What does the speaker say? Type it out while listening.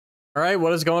Alright,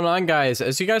 what is going on, guys?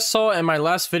 As you guys saw in my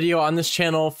last video on this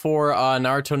channel for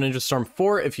Naruto Ninja Storm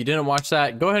 4, if you didn't watch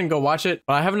that, go ahead and go watch it.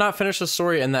 But I have not finished the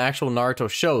story in the actual Naruto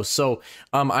show, so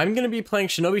I'm going to be playing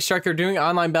Shinobi Striker, doing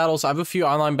online battles. I have a few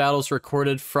online battles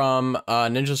recorded from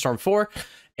Ninja Storm 4.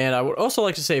 And I would also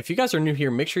like to say, if you guys are new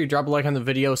here, make sure you drop a like on the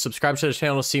video, subscribe to the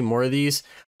channel to see more of these.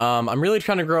 I'm really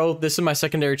trying to grow. This is my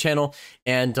secondary channel,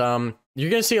 and you're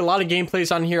going to see a lot of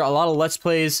gameplays on here, a lot of Let's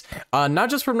Plays, not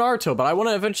just from Naruto, but I want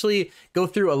to eventually go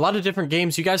through a lot of different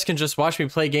games. You guys can just watch me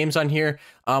play games on here,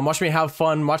 watch me have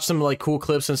fun, watch some like cool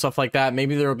clips and stuff like that.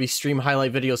 Maybe there will be stream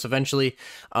highlight videos eventually,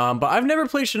 but I've never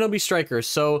played Shinobi Striker,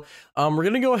 so we're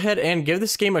going to go ahead and give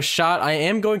this game a shot. I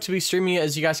am going to be streaming it.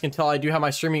 As you guys can tell, I do have my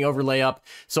streaming overlay up,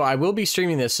 so I will be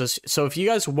streaming this. So if you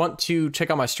guys want to check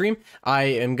out my stream, I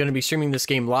am going to be streaming this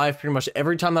game live pretty much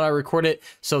every time that I record it.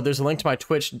 So there's a link to my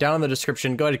Twitch down in the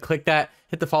description. Go ahead and click that,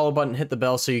 hit the follow button, hit the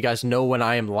bell so you guys know when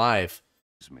I am live.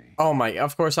 Oh my,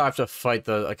 of course I have to fight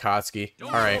the Akatsuki.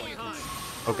 All right.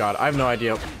 Oh god, I have no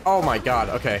idea. Oh my god,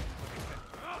 okay.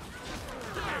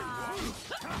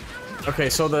 Okay,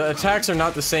 so the attacks are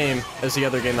not the same as the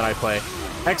other game that I play.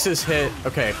 X is hit.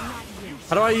 Okay.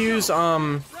 How do I use,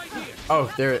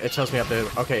 oh, there, it tells me up there.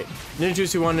 Okay.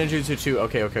 Ninjutsu 1, Ninjutsu 2.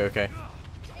 Okay.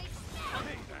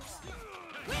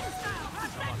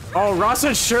 Oh,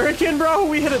 Rasen Shuriken, bro!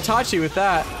 We hit Itachi with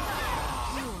that.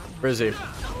 Where is he?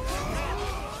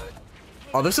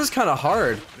 Oh, this is kind of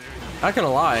hard. Not gonna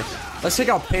lie. Let's take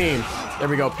out Pain. There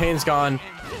we go. Pain's gone.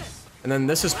 And then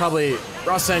this is probably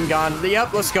Rasen gone.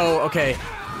 Yep, let's go. Okay.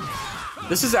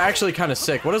 This is actually kind of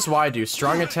sick. What does Y do?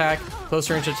 Strong attack, close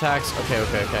range attacks. Okay.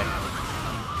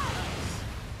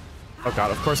 Oh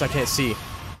god, of course I can't see.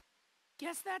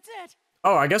 Guess that's it.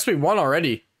 Oh, I guess we won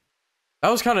already.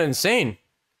 That was kind of insane.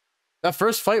 That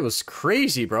first fight was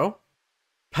crazy, bro.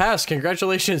 Pass,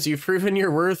 congratulations, you've proven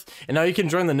your worth, and now you can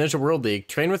join the Ninja World League.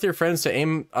 Train with your friends to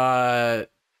aim to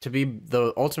be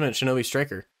the ultimate Shinobi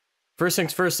Striker. First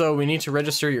things first, though, we need to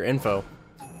register your info.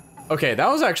 Okay, that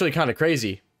was actually kind of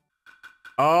crazy.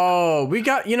 Oh, we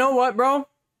got, you know what, bro?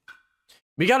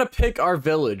 We gotta pick our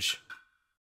village.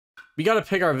 We gotta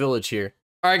pick our village here.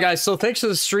 All right, guys, so thanks for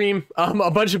the stream. A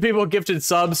bunch of people gifted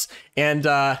subs, and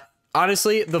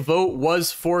honestly, the vote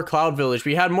was for Cloud Village.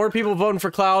 We had more people voting for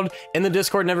Cloud in the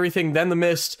Discord and everything than the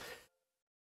Mist.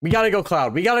 We gotta go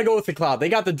Cloud. We gotta go with the Cloud. They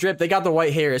got the drip. They got the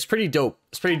white hair. It's pretty dope.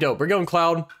 We're going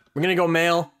Cloud. We're gonna go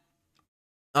male.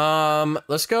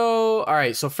 Let's go. All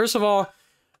right. So first of all,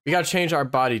 we gotta change our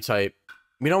body type.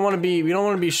 We don't want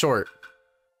to be short.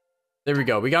 There we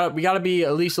go. We gotta be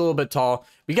at least a little bit tall.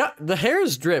 The hair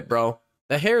is drip, bro.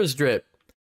 The hair is drip.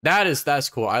 That's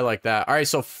cool. I like that. All right.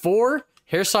 So 4.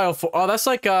 Hairstyle 4. Oh, that's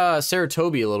like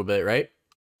Saratobi a little bit, right?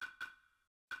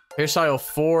 Hairstyle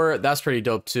 4. That's pretty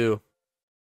dope too.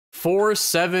 4,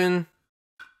 7.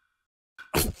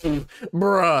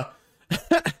 Bruh.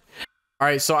 All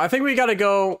right, so I think we gotta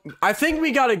go. I think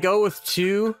we gotta go with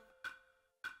 2,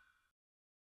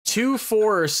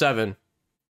 4, or 7.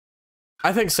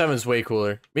 I think 7's way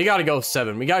cooler. We gotta go with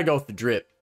 7. We gotta go with the drip.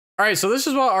 All right, so this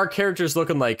is what our character's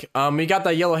looking like. We got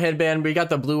that yellow headband. We got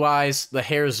the blue eyes. The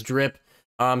hair's drip.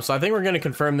 So I think we're going to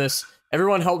confirm this.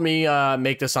 Everyone helped me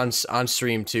make this on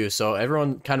stream too. So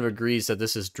everyone kind of agrees that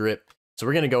this is drip. So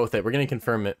we're going to go with it. We're going to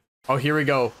confirm it. Oh, here we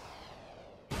go.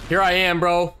 Here I am,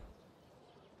 bro.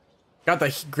 Got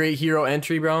the great hero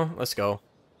entry, bro. Let's go.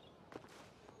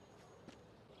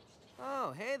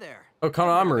 Oh, hey there. Oh,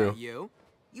 Konohamaru.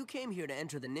 You came here to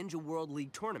enter the Ninja World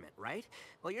League tournament, right?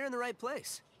 Well, you're in the right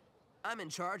place. I'm in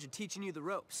charge of teaching you the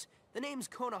ropes. The name's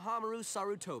Konohamaru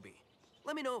Sarutobi.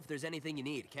 Let me know if there's anything you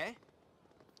need, okay?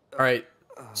 Alright,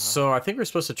 so I think we're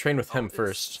supposed to train with him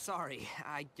first. Sorry,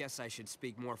 I guess I should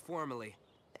speak more formally.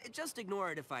 Just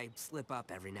ignore it if I slip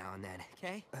up every now and then,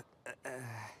 okay?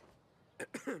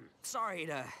 Sorry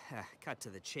to cut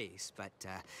to the chase, but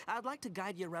I'd like to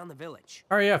guide you around the village.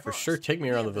 Alright, yeah, for sure. Take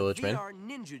me around the village, man. VR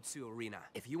Ninjutsu Arena.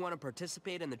 If you want to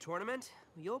participate in the tournament,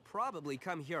 you'll probably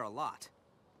come here a lot.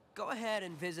 Go ahead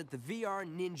and visit the VR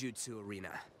Ninjutsu Arena.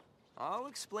 I'll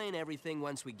explain everything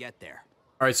once we get there.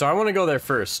 Alright, so I want to go there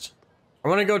first. I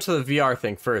want to go to the VR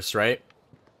thing first, right?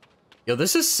 Yo,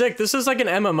 this is sick. This is like an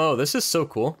MMO. This is so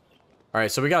cool.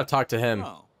 Alright, so we gotta talk to him.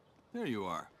 Oh, there you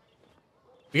are.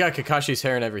 We got Kakashi's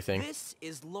hair and everything. This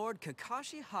is Lord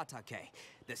Kakashi Hatake,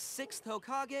 the 6th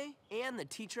Hokage and the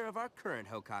teacher of our current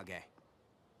Hokage.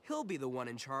 He'll be the one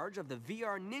in charge of the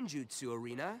VR Ninjutsu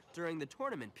Arena during the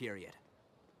tournament period.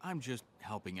 I'm just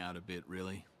helping out a bit,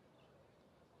 really.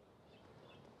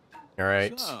 All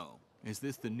right. So, is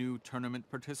this the new tournament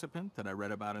participant that I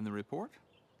read about in the report?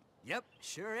 Yep,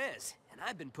 sure is. And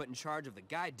I've been put in charge of the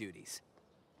guide duties.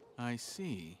 I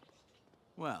see.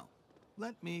 Well,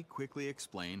 let me quickly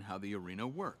explain how the arena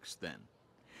works then.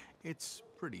 It's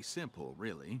pretty simple,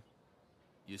 really.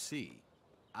 You see,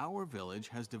 our village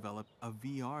has developed a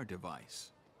VR device.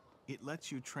 It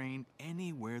lets you train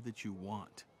anywhere that you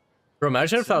want. Bro,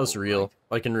 imagine if that was Simple, real, right?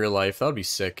 like in real life. That would be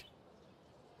sick.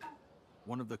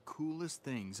 One of the coolest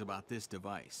things about this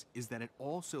device is that it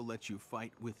also lets you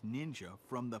fight with ninja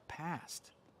from the past.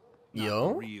 Not Yo?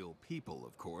 the real people,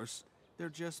 of course. They're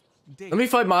just Let me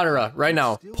fight Madara right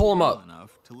now. still Pull him real up.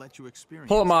 enough to let you experience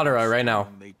Pull up how Madara right now.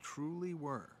 strong they truly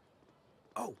were.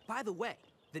 Oh, by the way,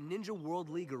 the Ninja World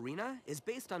League Arena is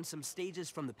based on some stages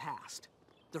from the past.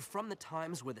 They're from the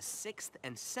times where the 6th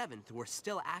and 7th were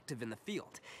still active in the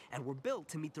field, and were built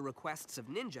to meet the requests of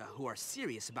ninja who are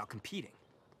serious about competing.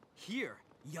 Here,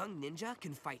 young ninja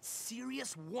can fight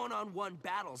serious one-on-one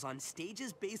battles on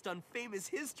stages based on famous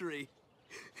history.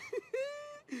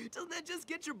 Doesn't that just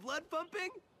get your blood pumping?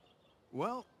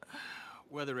 Well,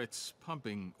 whether it's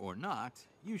pumping or not,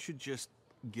 you should just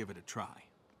give it a try.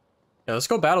 Yeah, let's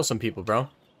go battle some people, bro.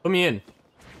 Put me in.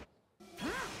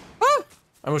 Ah!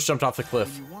 I almost jumped off the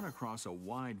cliff. When you want to cross a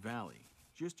wide valley,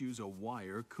 just use a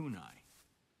wire kunai.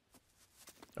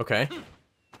 Okay.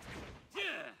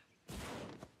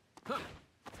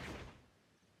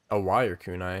 A wire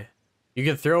kunai. You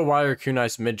can throw wire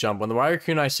kunais mid-jump. When the wire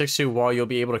kunai sticks to a wall, you'll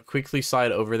be able to quickly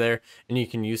slide over there, and you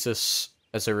can use this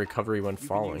as a recovery when You can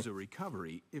falling. use a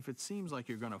recovery if it seems like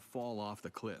you're going to fall off the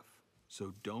cliff.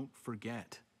 So don't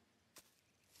forget.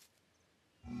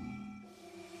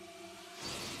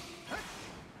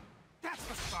 That's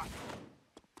the spot.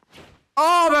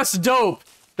 Oh, that's dope.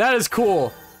 That is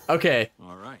cool. Okay.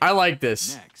 All right. I like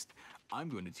this. Next, I'm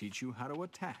going to teach you how to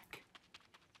attack.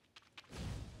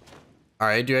 All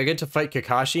right, do I get to fight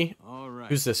Kakashi? All right.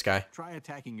 Who's this guy? Try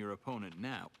attacking your opponent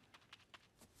now.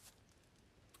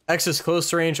 X is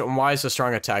close range and Y is a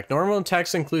strong attack. Normal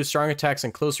attacks include strong attacks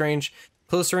and close range.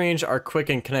 Close range are quick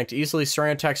and connect easily. Strong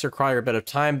attacks require a bit of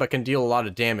time but can deal a lot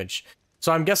of damage.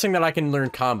 So I'm guessing that I can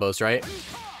learn combos, right?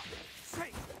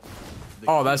 The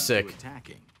Oh, key that's to sick.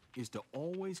 Attacking is to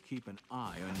always keep an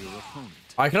eye on your opponent.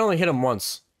 I can only hit him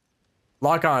once.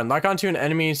 Lock on. Lock on to an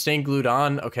enemy, staying glued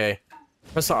on. Okay.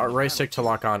 Press the right stick to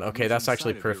lock on. Okay, that's Using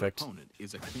actually sight of your perfect. opponent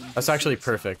is akin to That's actually suicide.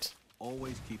 perfect.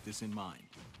 Always keep this in mind.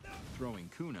 Throwing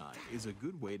kunai is a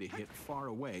good way to hit far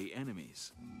away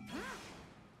enemies.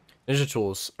 Ninja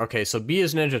tools. Okay, so B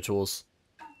is ninja tools.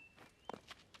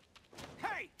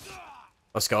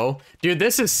 Let's go. Dude,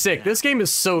 this is sick. This game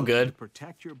is so good.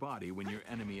 Protect your body when your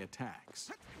enemy attacks.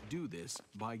 Do this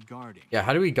by guarding. Yeah,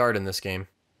 how do we guard in this game?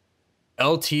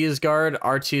 LT is guard,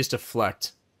 RT is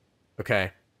deflect.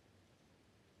 Okay.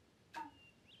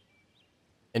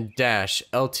 And dash.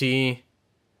 LT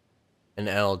and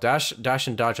L. Dash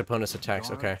and dodge opponent's attacks.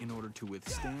 Guard Okay. in order to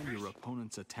withstand your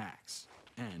opponent's attacks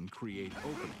and create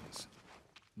openings.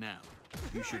 Now,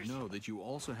 you should know that you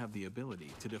also have the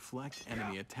ability to deflect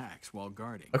enemy attacks while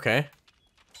guarding. Okay.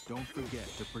 Don't forget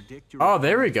to predict your Oh,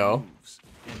 there we opponent's go. moves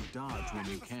and dodge when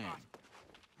you can.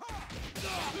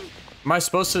 Am I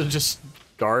supposed to just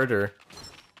guard or...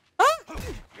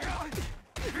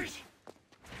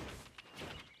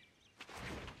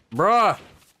 Bruh!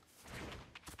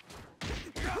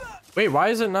 Wait, why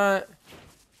is it not...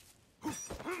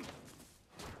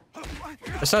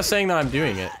 It's not saying that I'm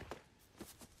doing it.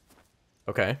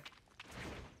 Okay.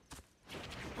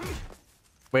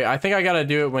 Wait, I think I gotta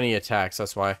do it when he attacks,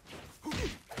 that's why.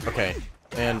 Okay,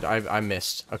 and I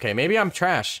missed. Okay, maybe I'm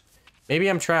trash. Maybe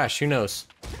I'm trash, who knows?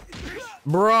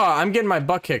 Bruh, I'm getting my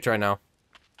butt kicked right now.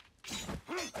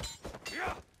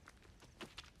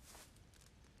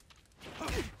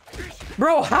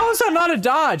 Bro, how is that not a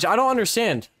dodge? I don't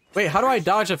understand. Wait, how do I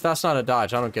dodge if that's not a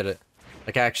dodge? I don't get it.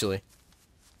 Like, actually.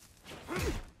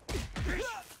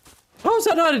 How is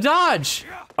that not a dodge?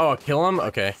 Oh, kill him?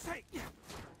 Okay.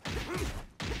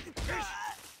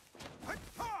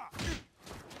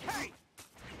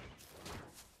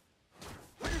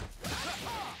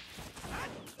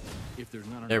 If there's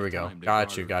not There enough we go. time to Got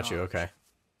guard you, or got you, dodge, okay.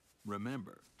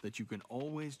 remember that you can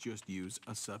always just use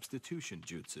a substitution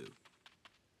jutsu.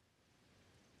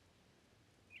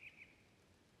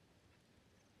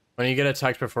 When you get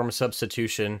attacked, perform a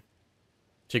substitution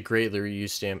to greatly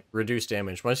reduce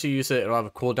damage. Once you use it, it'll have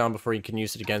a cooldown before you can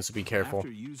use it again, so be careful.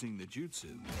 After using the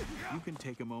jutsu, you can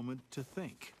take a moment to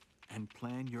think and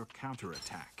plan your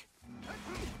counterattack.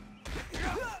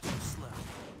 Slow.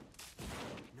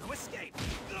 No escape.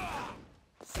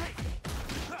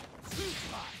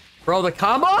 Bro, the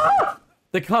combo!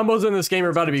 The combos in this game are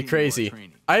about to be crazy.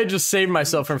 I had just saved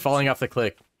myself from falling off the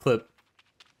clip.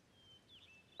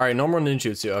 Alright, normal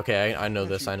ninjutsu. Okay, I know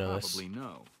this, I know this. Probably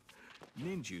know.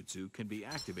 ninjutsu can be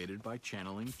activated by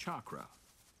channeling chakra.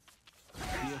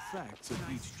 The effects of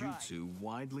each jutsu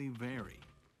widely vary.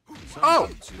 Some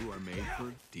jutsu are made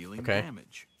for dealing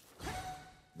damage,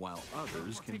 while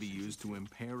others can be used to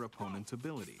impair opponents'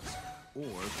 abilities or to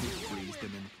freeze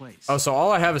them in place. Oh, so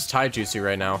all I have is taijutsu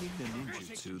right now. Finding the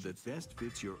ninjutsu that best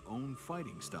fits your own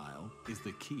fighting style is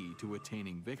the key to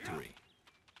attaining victory.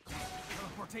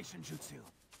 Teleportation jutsu.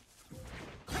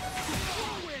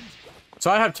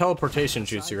 So I have teleportation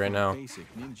jutsu right now. Basic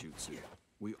ninjutsu,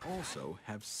 we also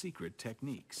have secret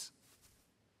techniques.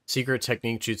 Secret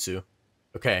technique jutsu.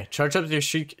 Okay, charge up your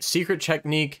secret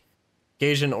technique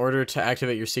gauge in order to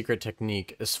activate your secret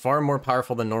technique. Is far more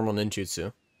powerful than normal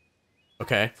ninjutsu.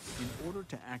 Okay. In order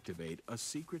to activate a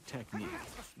secret technique,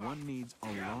 one needs a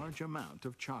large amount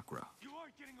of chakra.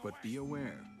 But be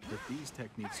aware that these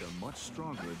techniques are much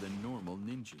stronger than normal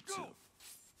ninjutsu.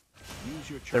 Use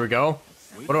your chakra. There we go.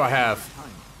 What do I have?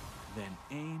 Then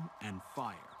aim and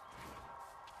fire.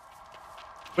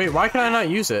 Wait, why can I not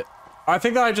use it? I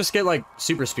think that I just get like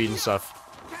super speed and stuff.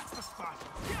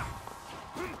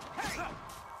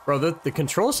 Bro, the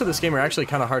controls to this game are actually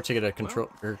kind of hard to get a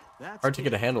hard to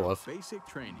get a handle of. Basic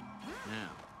training. Now,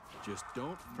 just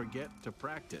don't forget to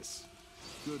practice.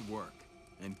 Good work,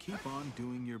 and keep on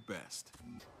doing your best.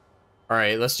 All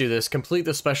right, let's do this. Complete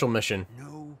the special mission.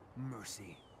 No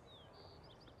mercy.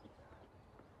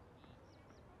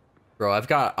 Bro, I've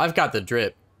got the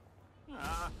drip.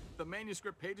 The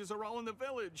manuscript pages are all in the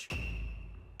village.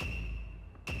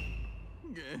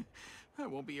 I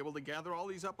won't be able to gather all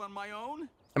these up on my own.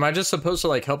 Am I just supposed to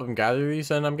like help him gather these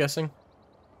then, I'm guessing?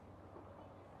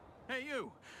 Hey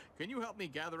you, can you help me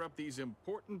gather up these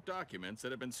important documents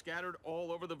that have been scattered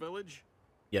all over the village?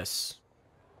 Yes.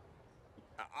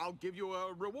 I'll give you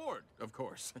a reward, of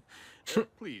course.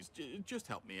 Please, just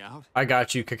help me out. I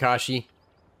got you, Kakashi.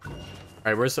 All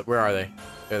right, where are they?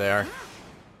 There they are.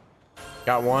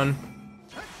 Got one.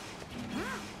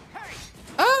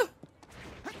 Ah!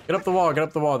 Get up the wall, get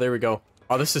up the wall. There we go.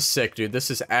 Oh, this is sick, dude. This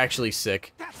is actually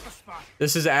sick.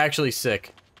 This is actually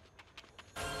sick.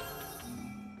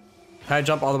 Can I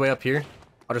jump all the way up here?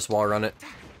 I'll just wall run it.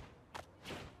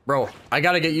 Bro, I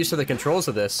gotta get used to the controls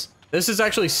of this. This is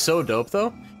actually so dope,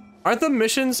 though. Aren't the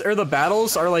missions or the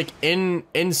battles are like in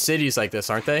cities like this,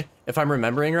 aren't they? If I'm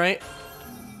remembering right.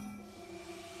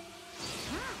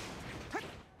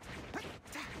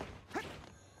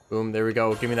 Boom, there we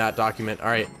go. Give me that document. All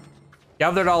right.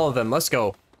 Gathered all of them. Let's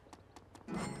go.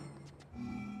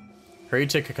 Hurry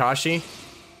to Kakashi.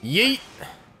 Yeet.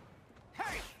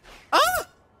 Ah!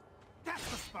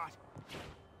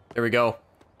 There we go.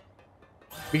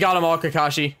 We got them all,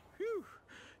 Kakashi. Whew.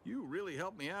 You really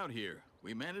helped me out here.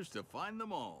 We managed to find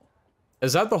them all.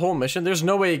 Is that the whole mission? There's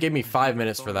no way it gave me 5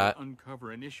 minutes for that.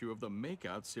 Uncover an issue of the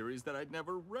Makeout series that I'd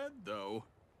never read, though.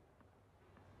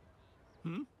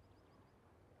 Hmm?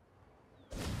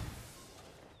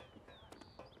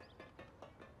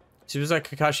 Seems like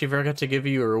Kakashi forgot to give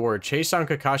you a reward. Chase down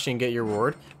Kakashi and get your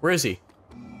reward. Where is he?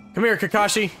 Come here,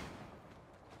 Kakashi.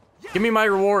 Give me my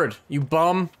reward, you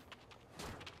bum.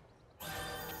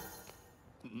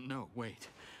 No, wait.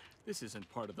 This isn't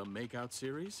part of the Makeout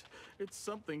series. It's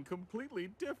something completely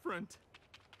different.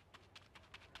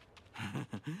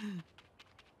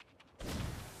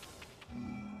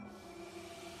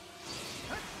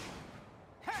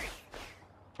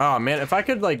 Oh man, if I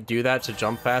could like do that to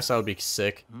jump fast, that would be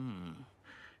sick.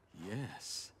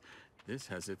 Yes, this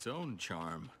has its own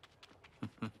charm.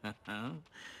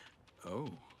 Oh.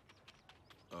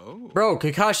 Bro,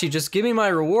 Kakashi, just give me my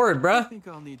reward, bruh. I think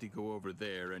I'll need to go over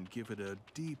there and give it a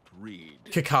deep read.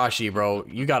 Kakashi, bro,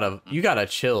 you gotta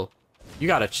chill. You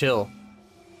gotta chill.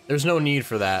 There's no need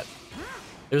for that.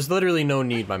 There's literally no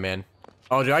need, my man.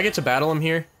 Oh, do I get to battle him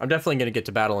here? I'm definitely gonna get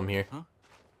to battle him here. Huh?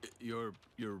 Your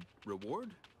reward?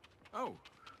 Oh,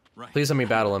 right. Please let me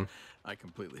battle him. I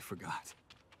completely forgot.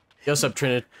 Yo, what's up,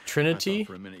 Trinity? I thought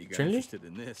for a minute you got Trinity? interested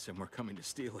in this and we're coming to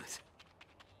steal it.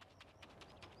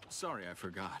 Sorry, I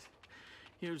forgot.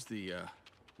 Here's the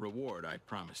reward I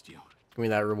promised you. Give me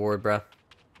that reward, bruh.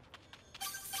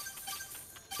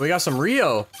 We got some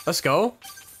Rio. Let's go.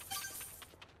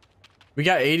 We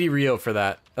got 80 Rio for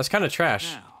that. That's kind of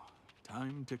trash. Now,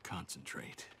 time to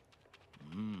concentrate.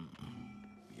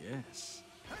 Yes.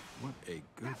 What a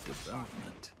good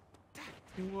development.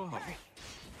 Whoa.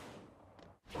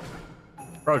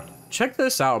 Bro, check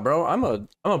this out, bro. I'm a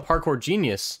parkour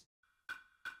genius.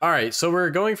 All right, so we're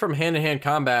going from hand-to-hand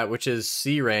combat, which is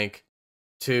C rank,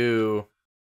 to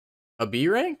a B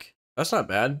rank. That's not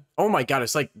bad. Oh my god,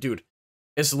 it's like, dude,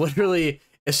 it's literally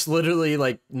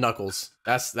like Knuckles.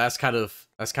 That's kind of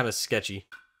sketchy.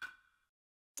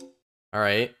 All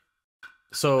right,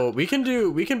 So we can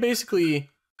basically,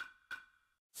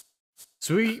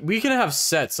 so we can have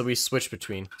sets that we switch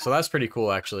between. So that's pretty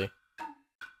cool, actually.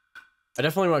 I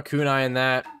definitely want kunai in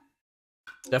that.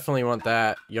 Definitely want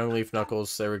that. Young Leaf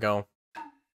Knuckles. There we go.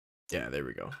 Yeah, there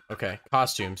we go. Okay,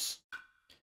 costumes.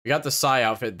 We got the Sai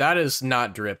outfit. That is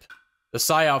not drip. The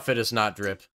Sai outfit is not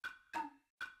drip.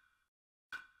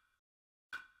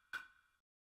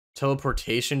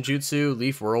 Teleportation jutsu,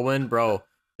 Leaf Whirlwind. Bro,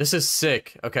 this is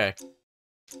sick. Okay.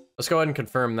 Let's go ahead and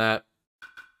confirm that.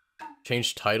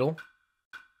 Change title.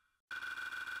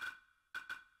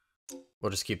 We'll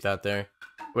just keep that there.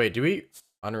 Wait, do we...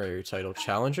 Honorary title.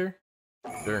 Challenger?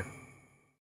 Sure.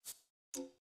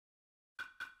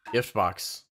 Gift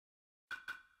box.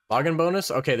 Login bonus?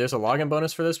 Okay, there's a login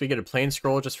bonus for this. We get a plain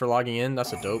scroll just for logging in.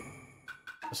 That's a dope.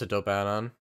 That's a dope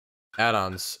add-on.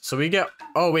 Add-ons. So we get...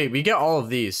 Oh, wait. We get all of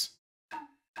these.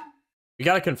 We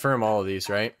gotta confirm all of these,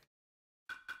 right?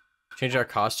 Change our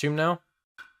costume now.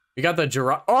 We got the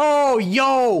giraffe. Oh,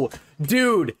 yo!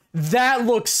 Dude, that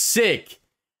looks sick.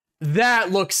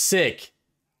 That looks sick.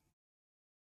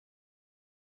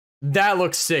 That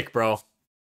looks sick, bro.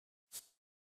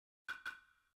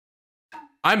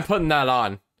 I'm putting that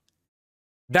on.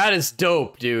 That is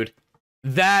dope, dude.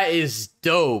 That is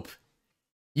dope.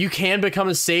 You can become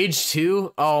a sage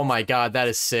too? Oh my god, that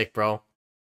is sick, bro.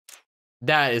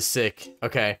 That is sick.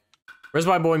 Okay. Where's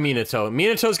my boy Minato?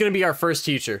 Minato's gonna be our first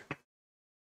teacher.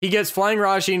 He gets Flying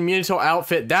Rajin Minato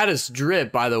outfit. That is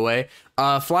drip, by the way.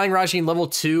 Flying Rajin level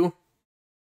 2.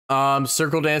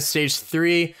 Circle Dance stage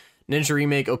 3. Ninja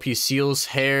Remake OP Seals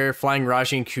hair. Flying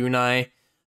Rajin kunai.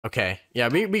 Okay. Yeah,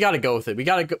 we gotta go with it. We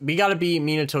gotta be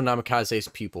Minato Namikaze's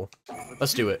pupil.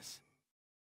 Let's do it.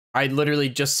 I literally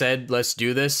just said let's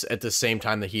do this at the same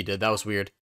time that he did. That was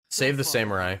weird. Save the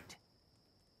samurai.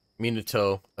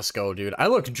 Minato. Let's go, dude. I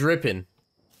look dripping.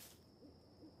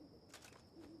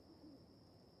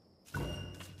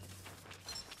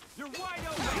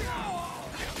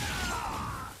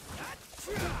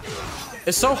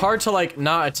 It's so hard to, like,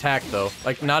 not attack, though.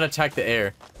 Like, not attack the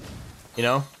air. You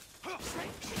know?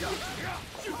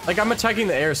 Like, I'm attacking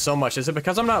the air so much. Is it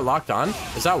because I'm not locked on?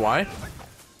 Is that why?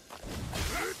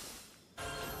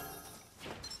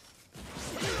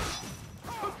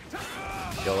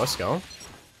 Yo, let's go.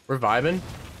 We're vibing.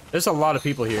 There's a lot of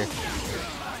people here.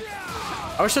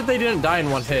 I wish that they didn't die in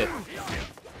one hit.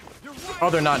 Oh,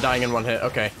 they're not dying in one hit.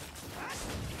 Okay.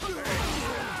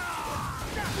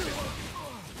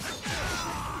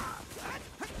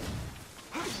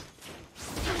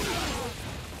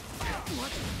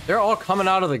 They're all coming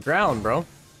out of the ground, bro.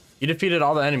 You defeated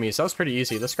all the enemies. That was pretty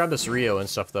easy. Let's grab this Rio and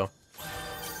stuff, though.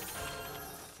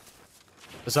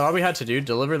 Is that all we had to do?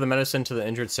 Deliver the medicine to the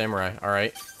injured samurai.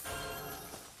 Alright.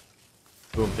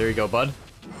 Boom. There you go, bud.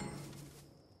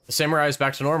 The samurai is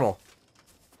back to normal.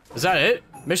 Is that it?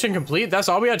 Mission complete? That's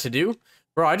all we had to do?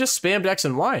 Bro, I just spammed X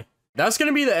and Y. That's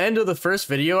gonna be the end of the first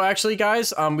video, actually,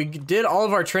 guys. We did all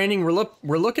of our training.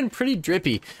 We're looking pretty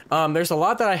drippy. There's a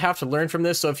lot that I have to learn from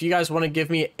this, so if you guys want to give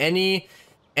me any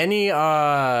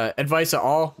advice at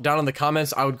all down in the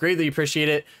comments, I would greatly appreciate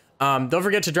it. Don't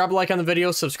forget to drop a like on the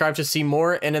video, subscribe to see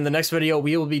more, and in the next video,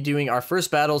 we will be doing our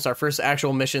first battles, our first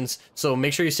actual missions, so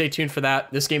make sure you stay tuned for that.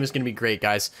 This game is gonna be great,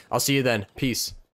 guys. I'll see you then. Peace.